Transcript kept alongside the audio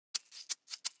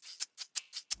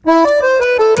Hi,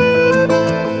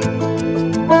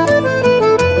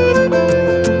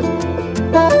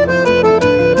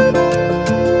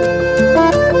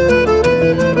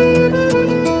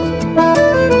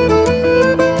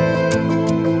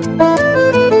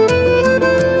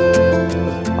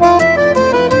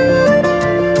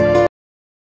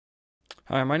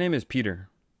 my name is Peter.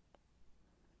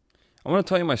 I want to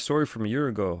tell you my story from a year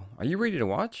ago. Are you ready to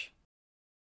watch?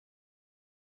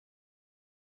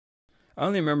 I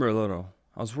only remember a little.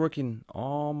 I was working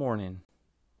all morning.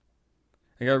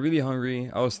 I got really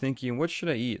hungry. I was thinking, what should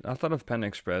I eat? I thought of Panda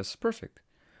Express. Perfect.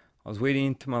 I was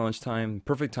waiting to my lunchtime.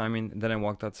 Perfect timing. And then I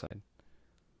walked outside.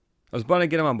 I was about to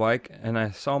get on my bike and I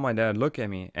saw my dad look at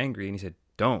me angry and he said,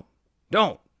 Don't.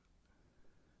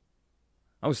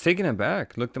 I was taken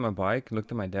aback. Looked at my bike,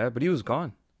 looked at my dad, but he was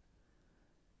gone.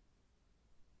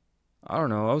 I don't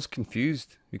know. I was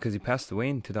confused because he passed away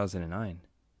in 2009.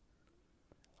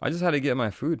 I just had to get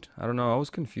my food. I don't know. I was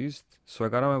confused. So I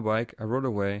got on my bike. I rode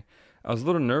away. I was a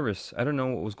little nervous. I didn't know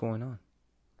what was going on.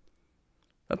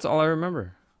 That's all I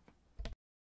remember.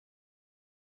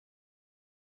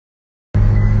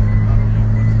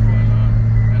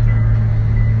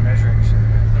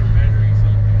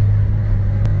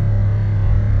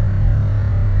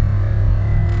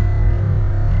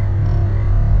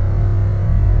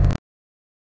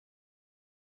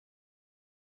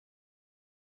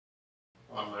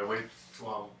 On my way to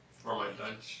for my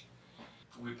lunch,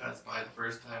 we passed by the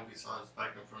first time. We saw his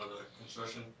bike in front of the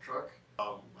construction truck.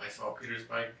 I saw Peter's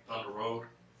bike down the road,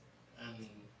 and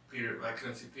I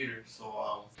couldn't see Peter,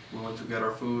 so we went to get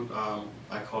our food.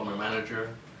 I called my manager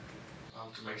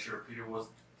to make sure Peter was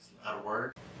at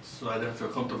work, so I didn't feel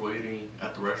comfortable eating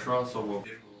at the restaurant. So when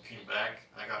Peter came back,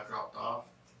 I got dropped off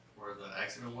where the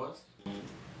accident was.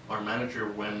 Our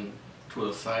manager went to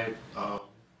the site.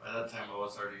 By that time, I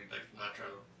was already not trying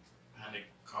to panic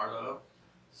Carla up,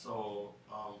 so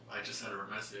I just sent her a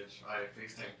message. I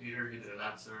FaceTimed Peter, he didn't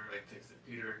answer. I texted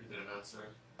Peter, he didn't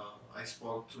answer. I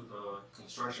spoke to the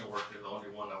construction worker, the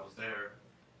only one that was there.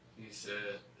 He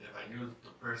said if I knew the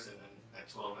person, and I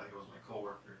told him that he was my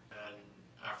coworker. And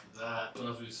after that, as soon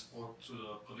as we spoke to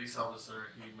the police officer,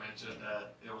 he mentioned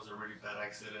that it was a really bad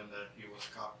accident, that he was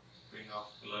coughing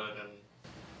off blood, and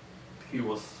he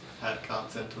had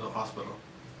got sent to the hospital.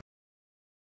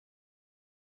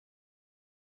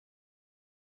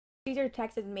 Caesar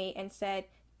texted me and said,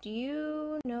 "Do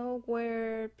you know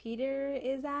where Peter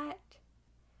is at?"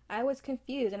 I was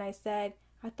confused and I said,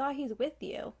 "I thought he's with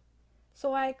you."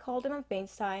 So I called him on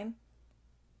FaceTime.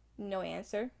 No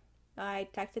answer. I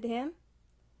texted him.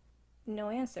 No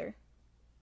answer.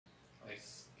 I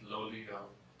slowly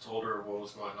told her what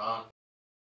was going on.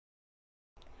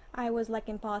 I was like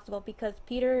impossible because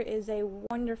Peter is a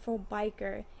wonderful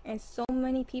biker and so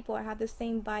many people have the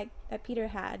same bike that Peter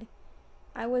had.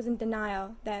 I was in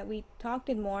denial that we talked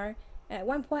more, and at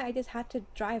one point I just had to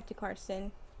drive to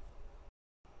Carson.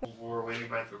 We were waiting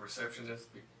by the receptionist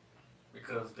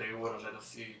because they wouldn't let us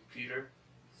see Peter,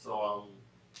 so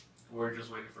we were just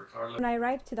waiting for Carla. When I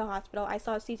arrived to the hospital, I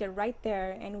saw Caesar right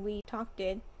there and we talked.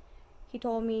 He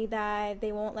told me that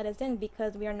they won't let us in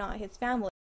because we are not his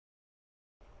family.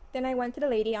 Then I went to the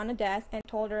lady on the desk and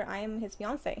told her I am his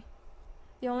fiance.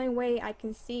 The only way I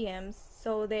can see him,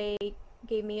 so they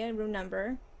gave me a room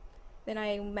number. Then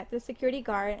I met the security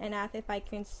guard and asked if I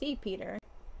can see Peter.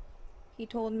 He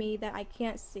told me that I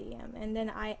can't see him, and then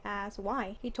I asked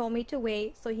why. He told me to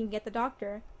wait so he can get the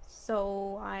doctor,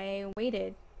 so I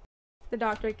waited. The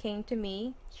doctor came to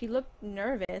me. She looked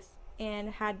nervous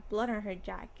and had blood on her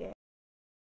jacket.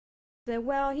 I said,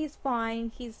 "Well, he's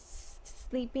fine. He's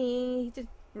sleeping. He's just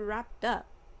wrapped up."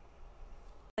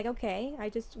 Like, "Okay, I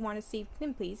just want to see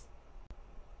him, please."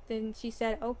 Then she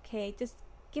said, "Okay, just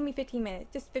give me 15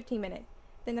 minutes, just 15 minutes.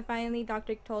 Then finally,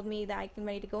 doctor told me that I'm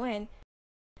ready to go in.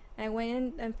 And I went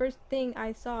in, and first thing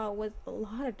I saw was a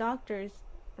lot of doctors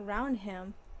around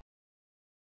him.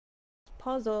 I was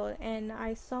puzzled, and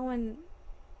I saw one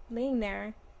laying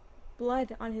there,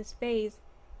 blood on his face.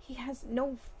 He has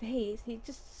no face. He's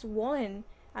just swollen.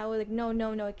 I was like, no,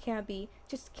 it can't be.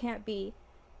 Just can't be.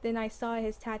 Then I saw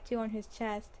his tattoo on his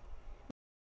chest.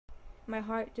 My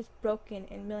heart just broken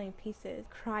in a million pieces.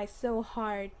 I cried so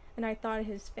hard, and I thought of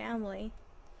his family.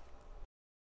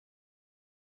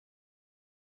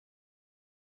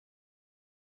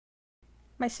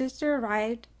 My sister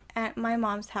arrived at my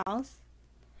mom's house.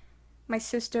 My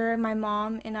sister, my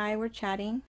mom, and I were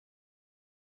chatting.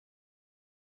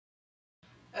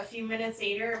 A few minutes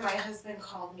later, my husband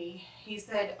called me. He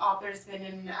said, there's been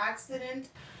an accident.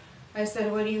 I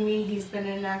said, what do you mean he's been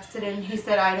in an accident? He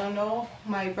said, I don't know.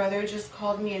 My brother just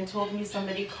called me and told me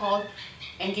somebody called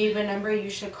and gave a number, you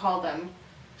should call them.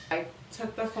 I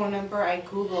took the phone number, I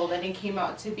Googled, and it came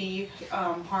out to be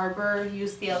Harbor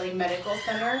UCLA Medical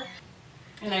Center.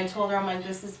 And I told her, I'm like,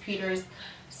 this is Peter's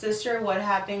sister, what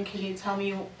happened? Can you tell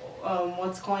me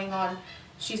what's going on?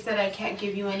 She said, I can't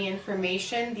give you any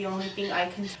information. The only thing I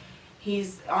can,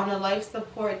 he's on a life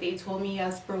support. They told me he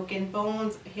has broken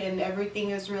bones and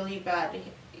everything is really bad.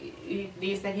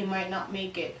 They said he might not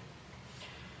make it.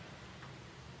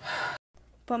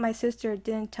 But my sister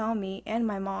didn't tell me and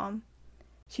my mom.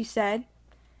 She said,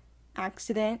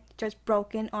 accident, just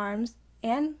broken arms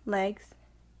and legs.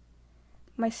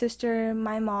 My sister,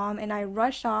 my mom, and I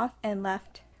rushed off and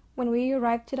left. When we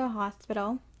arrived to the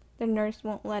hospital, the nurse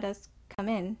won't let us come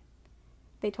in.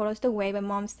 They told us to wait, but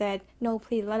Mom said, no,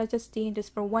 please, let us just see him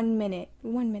just for 1 minute.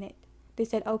 1 minute. They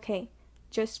said, okay,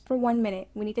 just for 1 minute.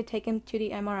 We need to take him to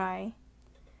the MRI.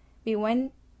 We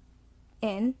went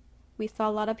in. We saw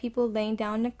a lot of people laying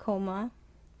down in a coma.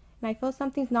 And I felt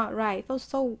something's not right. It felt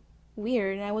so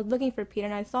weird. And I was looking for Peter,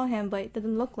 and I saw him, but it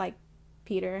doesn't look like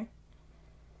Peter.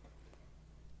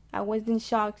 I was in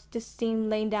shock, just seeing him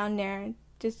laying down there.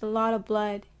 Just a lot of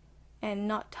blood. And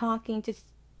not talking, just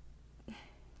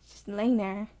laying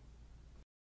there.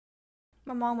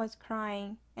 My mom was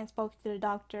crying and spoke to the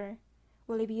doctor.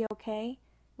 Will he be okay?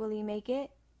 Will he make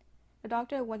it? The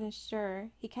doctor wasn't sure.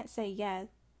 He can't say yes.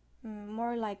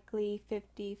 More likely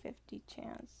 50-50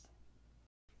 chance.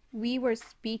 We were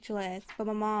speechless, but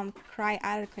my mom cried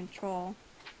out of control.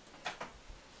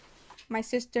 My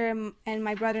sister and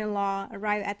my brother-in-law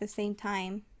arrived at the same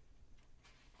time.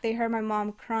 They heard my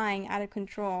mom crying out of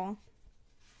control.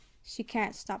 She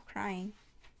can't stop crying.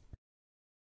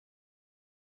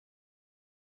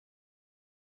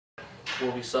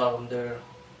 Well, we saw him there,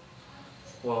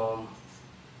 all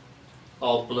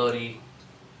bloody,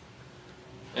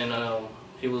 and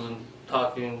he wasn't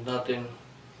talking, nothing,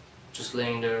 just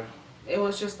laying there. It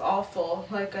was just awful.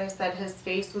 Like I said, his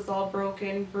face was all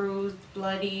broken, bruised,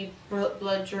 bloody,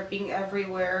 blood dripping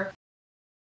everywhere.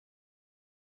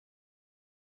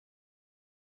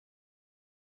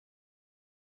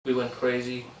 We went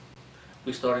crazy.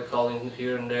 We started calling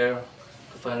here and there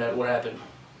to find out what happened.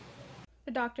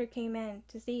 The doctor came in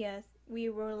to see us. We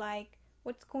were like,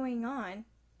 what's going on?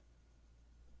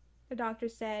 The doctor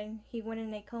said he went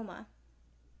in a coma.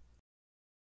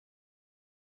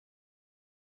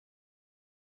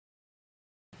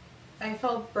 I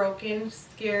felt broken,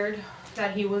 scared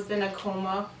that he was in a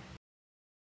coma.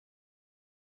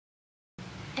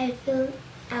 I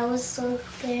was so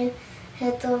scared.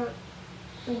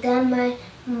 Then my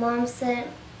mom said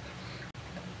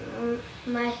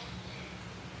my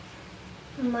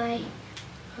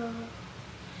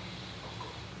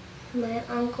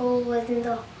uncle was in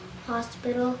the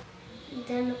hospital.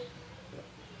 Then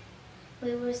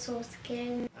we were so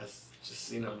scared. I just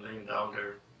seen him laying down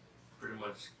there, pretty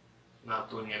much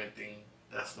not doing anything.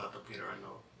 That's not the Peter I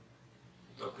know.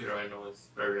 The Peter I know is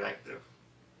very active.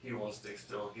 He won't stay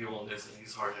still. He won't listen.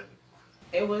 He's hard-headed.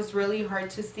 It was really hard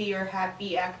to see your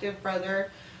happy, active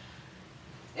brother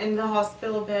in the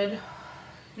hospital bed,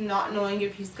 not knowing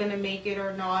if he's gonna make it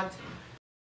or not.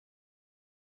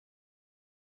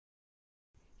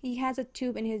 He has a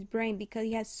tube in his brain because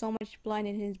he has so much blood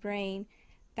in his brain.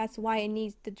 That's why it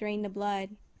needs to drain the blood.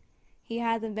 He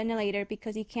has a ventilator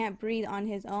because he can't breathe on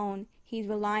his own. He's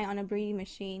relying on a breathing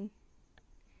machine.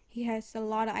 He has a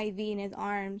lot of IV in his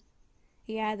arms.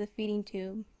 He has a feeding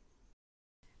tube.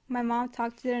 My mom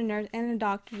talked to the nurse and the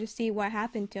doctor to see what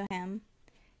happened to him.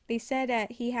 They said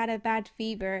that he had a bad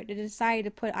fever. They decided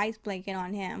to put ice blanket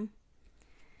on him.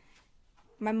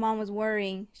 My mom was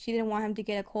worrying. She didn't want him to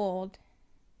get a cold.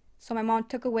 So my mom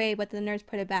took away, but the nurse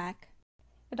put it back.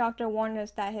 The doctor warned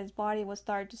us that his body would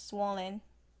start to swollen.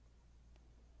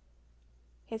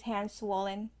 His hands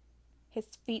swollen. His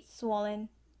feet swollen.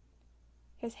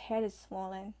 His head is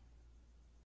swollen.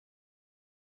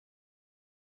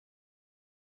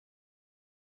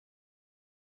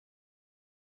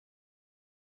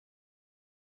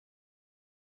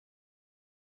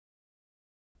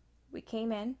 We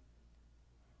came in.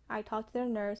 I talked to the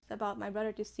nurse about my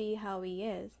brother to see how he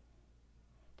is,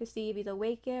 to see if he's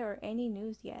awake yet or any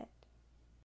news yet.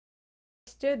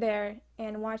 I stood there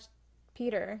and watched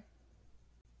Peter.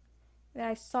 Then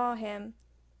I saw him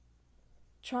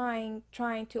trying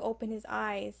to open his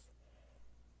eyes,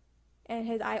 and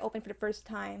his eye opened for the first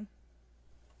time.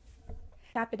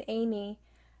 Happened Amy,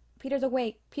 Peter's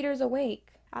awake, Peter's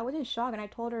awake. I was in shock and I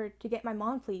told her to get my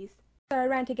mom, please. So I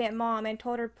ran to get mom and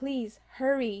told her, please,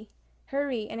 hurry,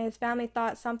 hurry. And his family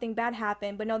thought something bad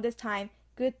happened, but no, this time,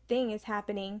 good thing is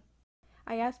happening.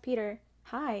 I asked Peter,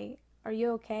 "Hi, are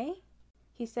you okay?"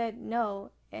 He said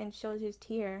no and showed his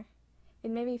tear.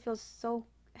 It made me feel so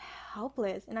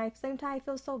helpless, and at the same time I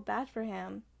feel so bad for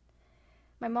him.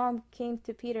 My mom came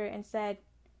to Peter and said,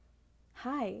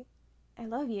 "Hi, I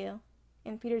love you."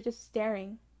 And Peter just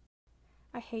staring.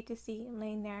 I hate to see him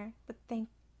laying there, but thank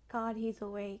God he's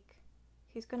awake.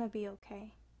 He's gonna be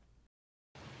okay.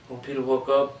 When Peter woke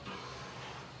up,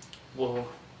 well,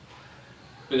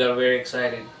 we got very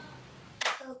excited.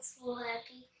 Felt so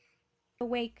happy.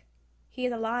 Awake. He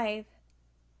is alive.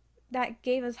 That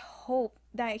gave us hope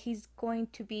that he's going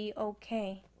to be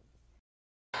okay.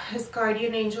 His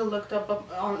guardian angel looked up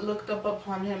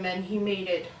upon him, and he made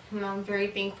it. And I'm very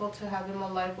thankful to have him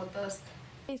alive with us.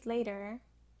 Days later,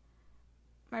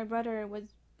 my brother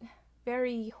was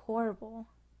very horrible,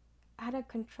 out of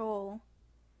control,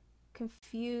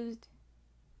 confused.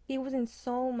 He was in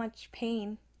so much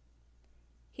pain.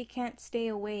 He can't stay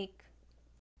awake.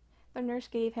 The nurse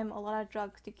gave him a lot of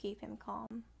drugs to keep him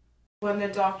calm. When the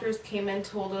doctors came and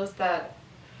told us that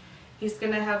he's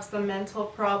gonna have some mental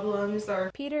problems,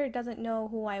 or Peter doesn't know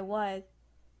who I was.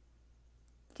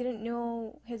 Didn't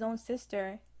know his own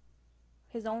sister,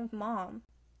 his own mom,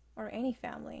 or any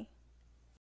family.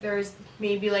 there's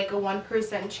maybe like a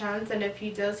 1% chance, and if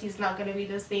he does, he's not gonna be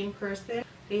the same person.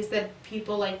 They said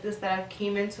people like this that have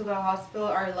came into the hospital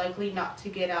are likely not to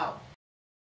get out.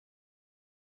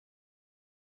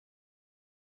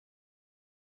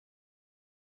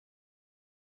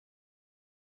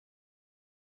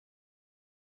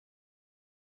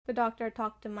 The doctor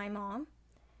talked to my mom.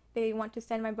 They want to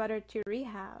send my brother to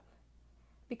rehab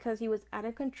because he was out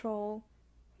of control,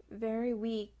 very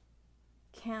weak,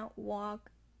 can't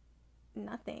walk,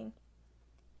 nothing.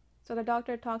 So the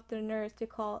doctor talked to the nurse to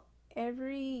call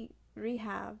every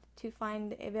rehab to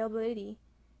find availability,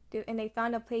 and they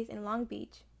found a place in Long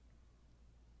Beach.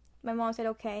 My mom said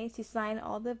okay. She signed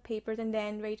all the papers and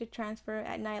then ready to transfer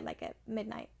at night, like at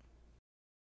midnight.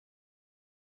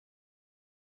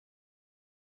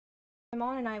 My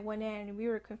mom and I went in and we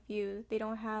were confused. They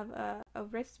don't have a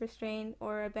wrist restraint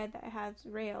or a bed that has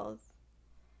rails.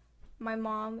 My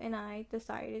mom and I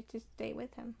decided to stay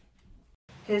with him.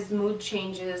 His mood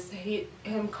changes,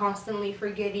 him constantly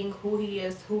forgetting who he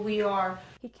is, who we are.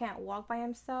 He can't walk by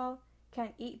himself,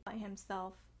 can't eat by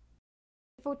himself.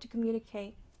 Difficult to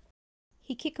communicate.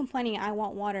 He keep complaining, I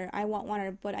want water,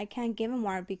 but I can't give him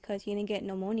water because he didn't get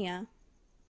pneumonia.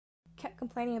 Kept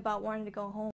complaining about wanting to go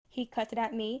home. He cussed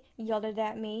at me, yelled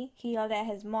at me, he yelled at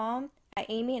his mom, at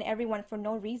Amy and everyone for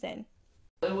no reason.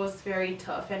 It was very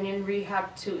tough, and in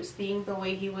rehab too, seeing the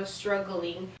way he was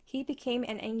struggling. He became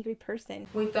an angry person.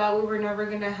 We thought we were never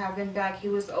going to have him back. He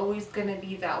was always going to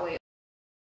be that way.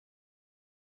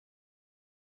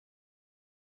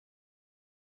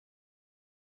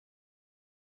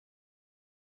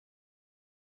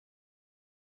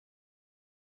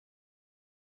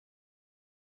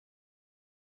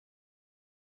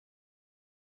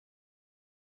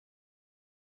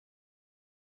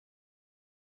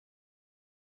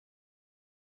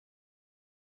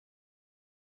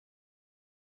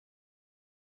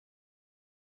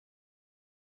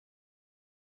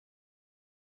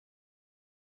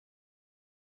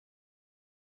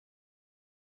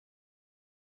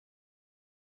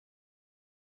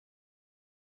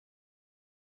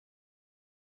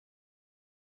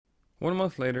 One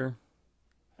month later,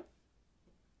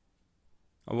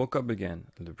 I woke up again,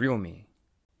 the real me.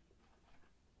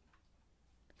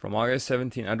 From August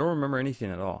 17, I don't remember anything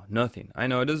at all. Nothing. I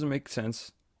know it doesn't make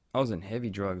sense. I was in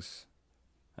heavy drugs,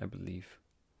 I believe.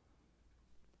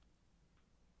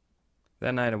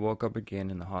 That night I woke up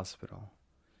again in the hospital.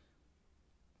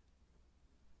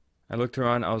 I looked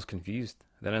around, I was confused.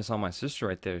 Then I saw my sister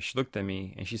right there. She looked at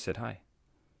me and she said hi.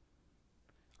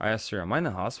 I asked her, am I in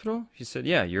the hospital? She said,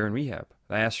 yeah, you're in rehab.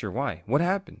 I asked her why. What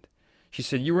happened? She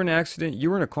said, you were in an accident, you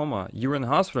were in a coma, you were in the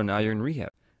hospital, now you're in rehab.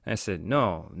 And I said,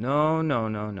 no.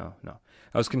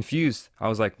 I was confused. I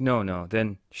was like, no.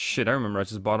 Then, shit, I remember I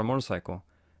just bought a motorcycle.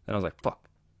 Then I was like, fuck,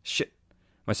 shit.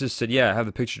 My sister said, yeah, I have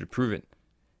the picture to prove it.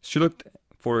 She looked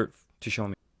for it to show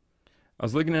me. I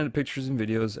was looking at the pictures and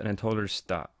videos and I told her to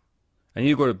stop. I need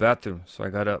to go to the bathroom, so I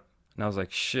got up. And I was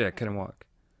like, shit, I couldn't walk.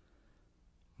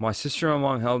 My sister and my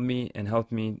mom held me and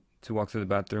helped me to walk to the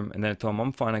bathroom. And then I told them,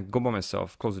 I'm fine, I can go by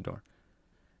myself. Close the door.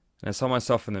 And I saw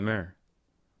myself in the mirror.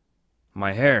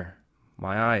 My hair,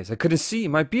 my eyes, I couldn't see,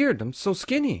 my beard, I'm so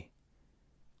skinny.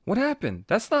 What happened?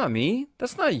 That's not me.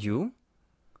 That's not you.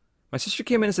 My sister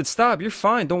came in and said, stop, you're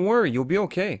fine, don't worry, you'll be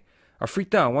okay. I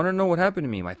freaked out, I wanted to know what happened to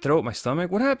me. My throat, my stomach,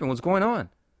 what happened? What's going on?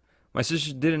 My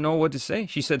sister didn't know what to say.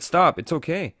 She said, stop, it's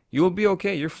okay. You'll be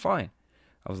okay, you're fine.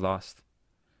 I was lost.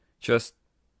 Just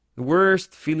the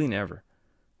worst feeling ever.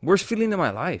 Worst feeling in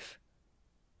my life.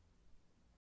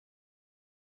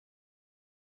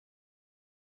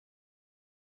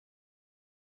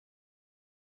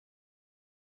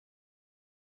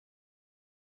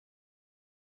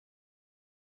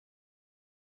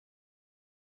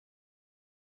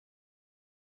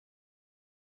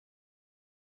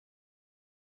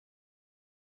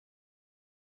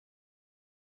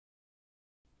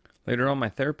 Later on, my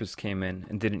therapist came in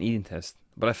and did an eating test,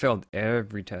 but I failed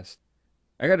every test.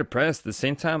 I got depressed. At the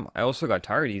same time, I also got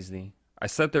tired easily. I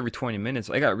slept every 20 minutes.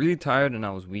 I got really tired and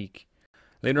I was weak.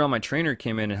 Later on, my trainer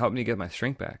came in and helped me get my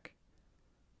strength back.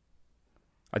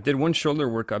 I did one shoulder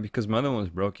workout because my other one was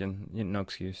broken. No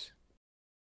excuse.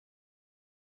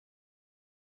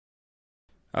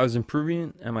 I was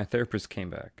improving and my therapist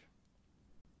came back.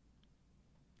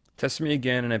 Tested me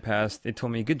again and I passed. They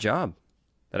told me, good job.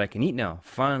 That I can eat now.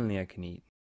 Finally, I can eat.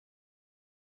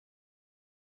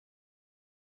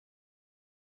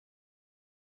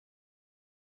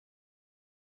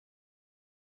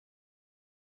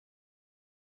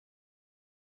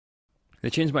 They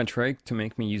changed my trach to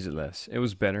make me use it less. It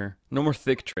was better. No more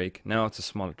thick trach. Now it's a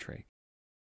smaller trach.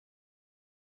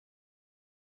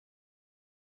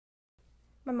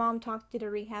 My mom talked to the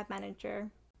rehab manager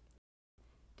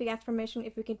to ask permission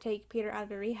if we can take Peter out of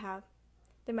the rehab.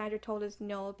 The manager told us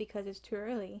no because it's too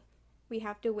early. We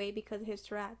have to wait because of his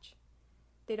Tourette.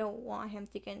 They don't want him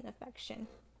to get an infection.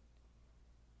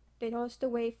 They told us to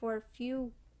wait for a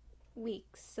few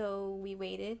weeks, so we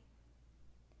waited.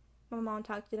 My mom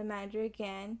talked to the manager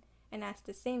again and asked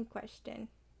the same question.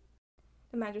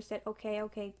 The manager said,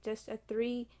 okay, just a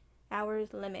 3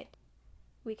 hours limit.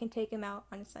 We can take him out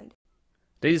on Sunday.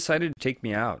 They decided to take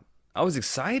me out. I was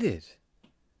excited.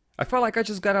 I felt like I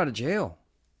just got out of jail.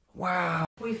 Wow.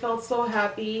 We felt so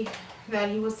happy that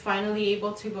he was finally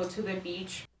able to go to the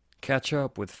beach. Catch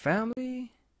up with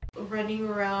family. Running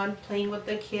around, playing with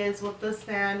the kids, with the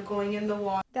sand, going in the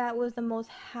water. That was the most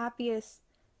happiest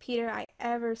Peter I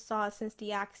ever saw since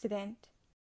the accident.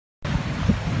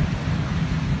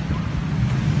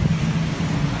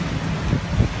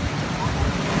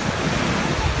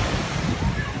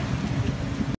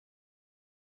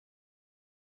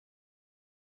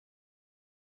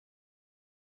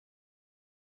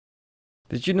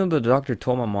 Did you know the doctor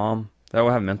told my mom that I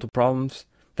would have mental problems?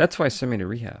 That's why he sent me to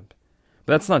rehab.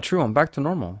 But that's not true. I'm back to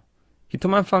normal. He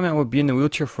told my family I would be in a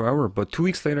wheelchair forever, but 2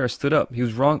 weeks later I stood up. He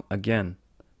was wrong again.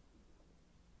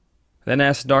 Then I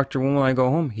asked the doctor, when will I go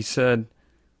home? He said,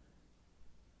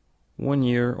 1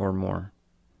 year or more.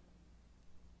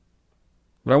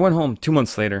 But I went home 2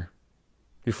 months later.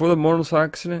 Before the motorcycle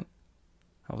accident,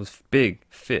 I was big,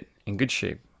 fit, in good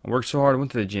shape. I worked so hard, I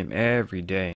went to the gym every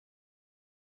day.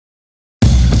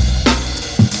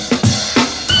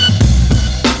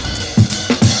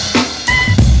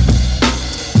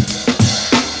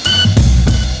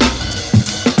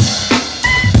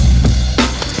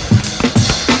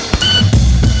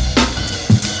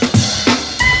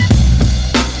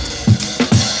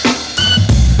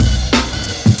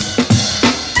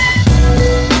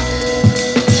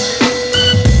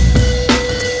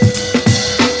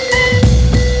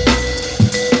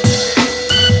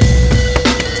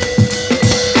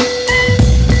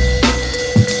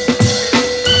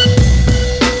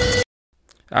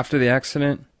 After the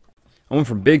accident, I went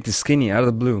from big to skinny out of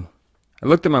the blue. I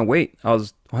looked at my weight. I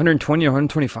was 120 or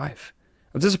 125. I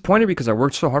was disappointed because I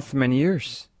worked so hard for many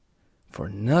years. For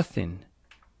nothing.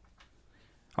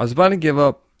 I was about to give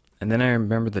up, and then I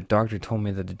remembered the doctor told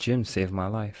me that the gym saved my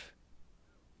life.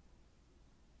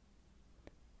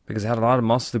 Because I had a lot of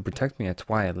muscles to protect me, that's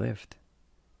why I lived.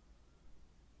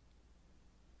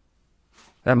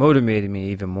 That motivated me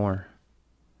even more.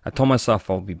 I told myself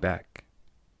I'll be back.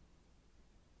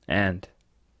 And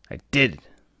I did.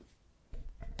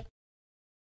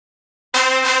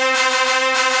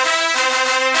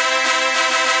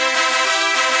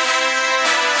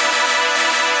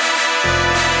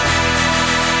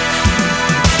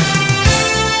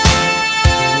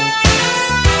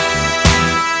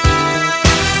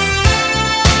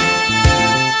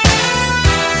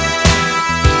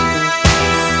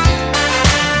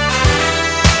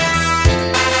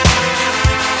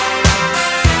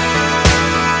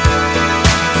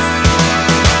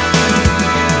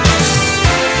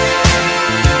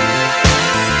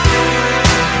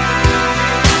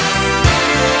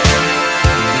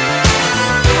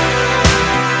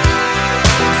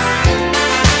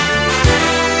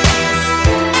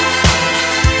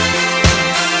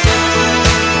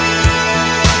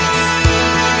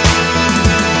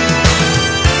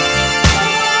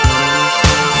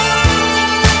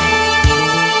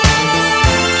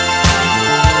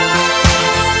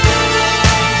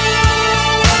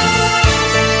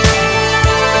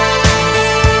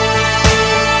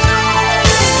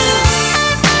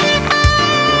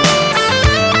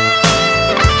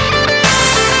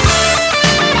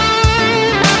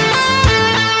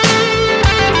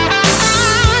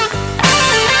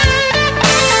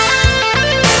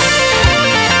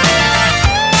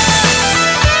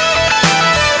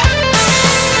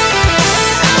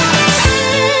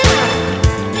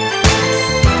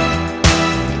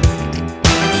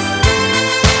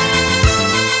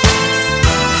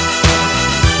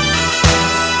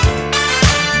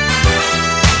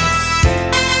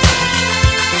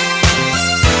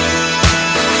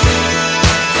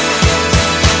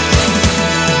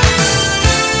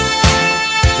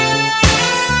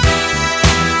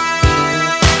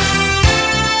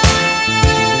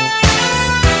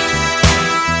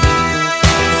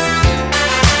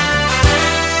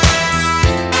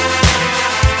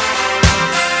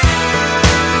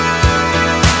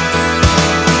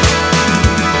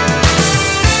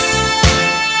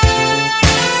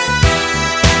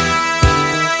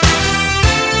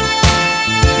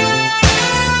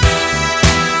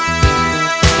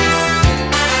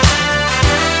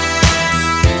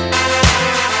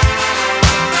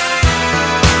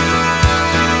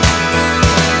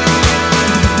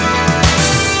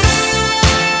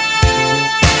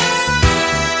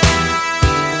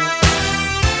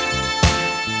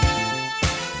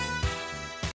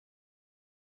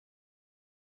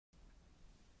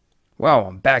 Wow,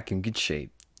 I'm back in good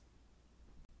shape.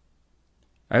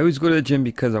 I always go to the gym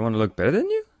because I want to look better than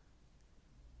you?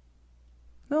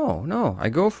 No, I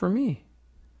go for me.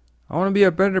 I want to be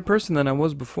a better person than I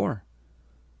was before.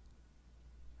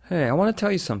 Hey, I want to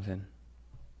tell you something.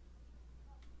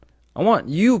 I want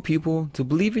you people to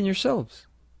believe in yourselves.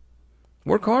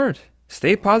 Work hard.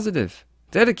 Stay positive.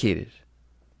 Dedicated.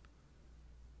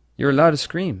 You're allowed to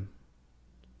scream.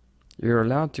 You're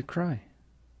allowed to cry.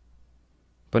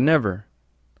 But never,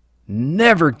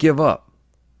 never give up.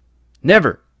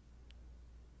 Never.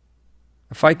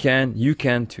 If I can, you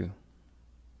can too.